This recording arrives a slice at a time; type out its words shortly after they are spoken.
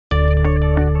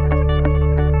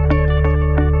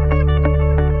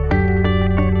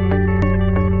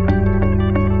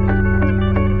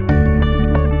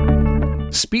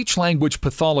Speech-language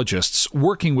pathologists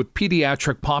working with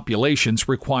pediatric populations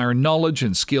require knowledge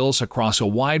and skills across a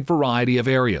wide variety of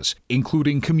areas,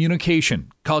 including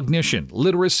communication, cognition,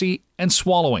 literacy, and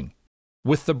swallowing.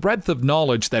 With the breadth of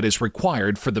knowledge that is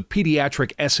required for the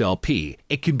pediatric SLP,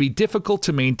 it can be difficult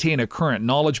to maintain a current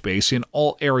knowledge base in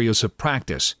all areas of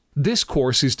practice. This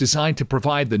course is designed to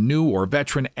provide the new or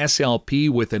veteran SLP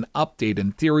with an update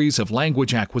in theories of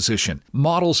language acquisition,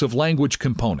 models of language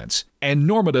components, and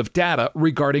normative data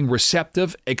regarding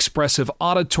receptive, expressive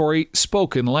auditory,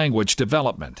 spoken language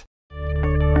development.